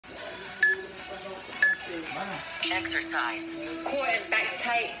Exercise. Core and back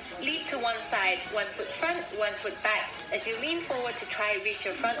tight. Lead to one side, 1 foot front, 1 foot back. As you lean forward to try reach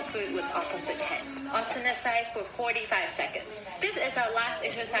your front foot with opposite hand. Alternate sides for 45 seconds. This is our last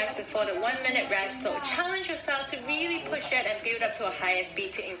exercise before the 1 minute rest, so challenge yourself to really push it and build up to a higher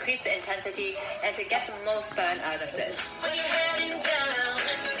speed to increase the intensity and to get the most burn out of this.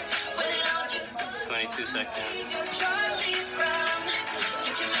 22 seconds.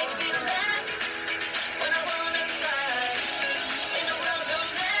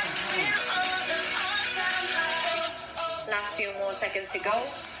 Last few more seconds to go.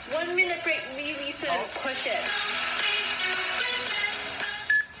 1 minute break really soon. Push it.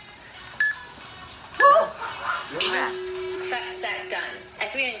 Rest. First set done.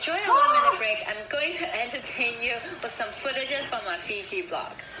 As we enjoy a 1 minute break, I'm going to entertain you with some footages from our Fiji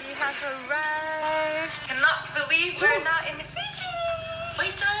vlog. We have arrived. Cannot believe we're now in Fiji.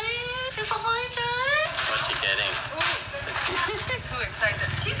 It's a What you getting? Too excited.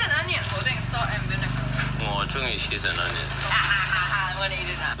 Cheese and onion, holding salt and vinegar. 我中意 cheese and onion. I want to eat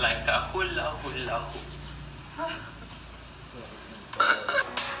it now. Like a hula hula hoop.